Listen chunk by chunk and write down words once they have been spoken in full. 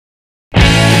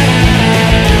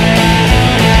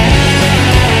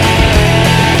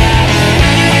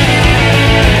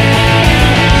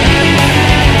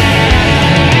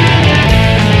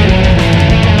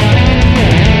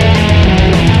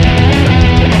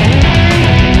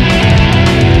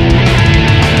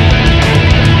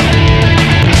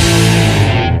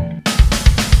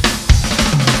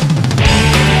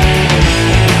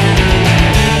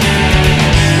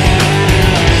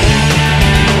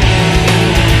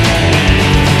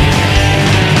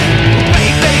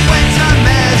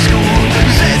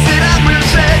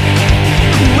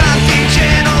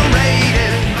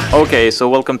Okay, so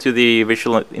welcome to the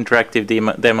visual interactive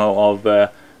demo of the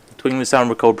Twingly Sound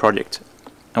Record project.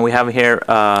 And we have here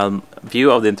a view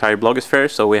of the entire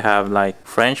blogosphere, so we have like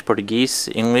French, Portuguese,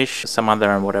 English, some other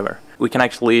and whatever. We can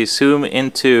actually zoom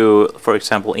into, for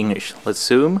example, English. Let's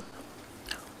zoom.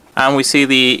 And we see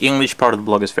the English part of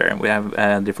the blogosphere. We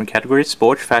have different categories: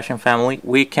 sports, fashion, family.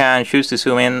 We can choose to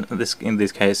zoom in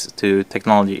this case to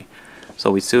technology. So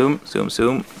we zoom, zoom,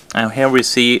 zoom, and here we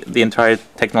see the entire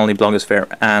technology blogosphere,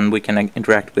 and we can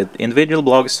interact with individual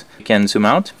blogs. We can zoom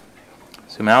out,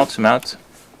 zoom out, zoom out,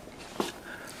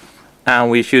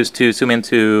 and we choose to zoom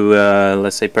into,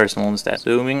 let's say, personal instead.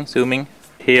 Zooming, zooming.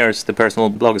 Here's the personal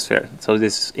blogosphere. So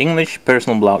this is English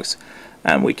personal blogs,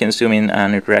 and we can zoom in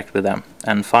and interact with them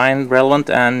and find relevant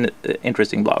and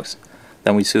interesting blogs.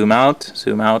 Then we zoom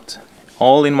out,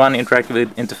 all in one interactive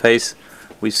interface.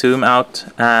 We zoom out,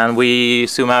 and we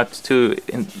zoom out to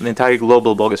the entire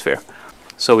global blogosphere.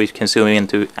 So we can zoom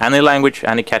into any language,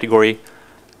 any category,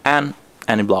 and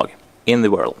any blog in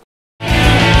the world.